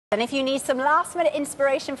And if you need some last-minute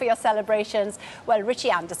inspiration for your celebrations, well,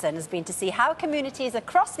 Richie Anderson has been to see how communities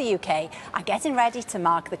across the UK are getting ready to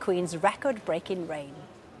mark the Queen's record-breaking reign.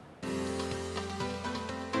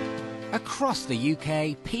 Across the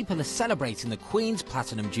UK, people are celebrating the Queen's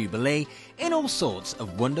Platinum Jubilee in all sorts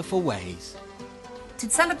of wonderful ways. To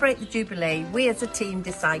celebrate the Jubilee, we as a team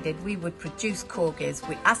decided we would produce corgis.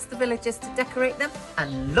 We asked the villagers to decorate them,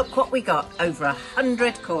 and look what we got, over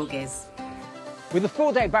 100 corgis. With the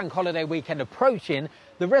four-day bank holiday weekend approaching,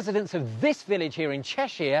 the residents of this village here in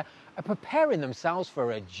Cheshire are preparing themselves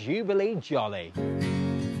for a Jubilee jolly.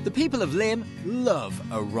 The people of Lymm love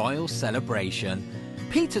a royal celebration.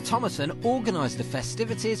 Peter Thomason organised the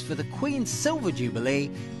festivities for the Queen's Silver Jubilee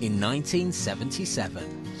in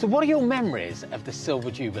 1977. So what are your memories of the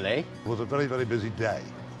Silver Jubilee? It was a very, very busy day.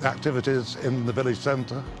 The activities in the village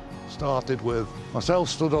centre started with myself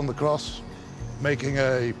stood on the cross, making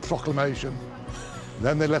a proclamation.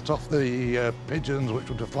 Then they let off the pigeons, which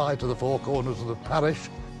were to fly to the four corners of the parish.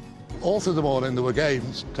 All through the morning there were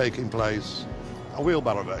games taking place. A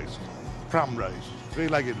wheelbarrow race, pram race,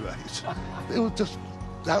 three-legged race. It was just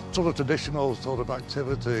that sort of traditional sort of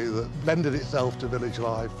activity that lended itself to village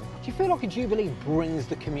life. Do you feel like a Jubilee brings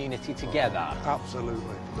the community together?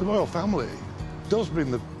 Absolutely. The royal family does bring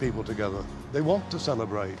the people together. They want to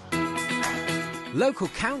celebrate. Local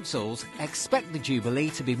councils expect the Jubilee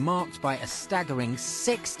to be marked by a staggering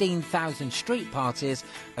 16,000 street parties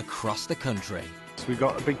across the country. So we've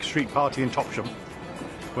got a big street party in Topsham,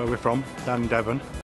 where we're from, down in Devon.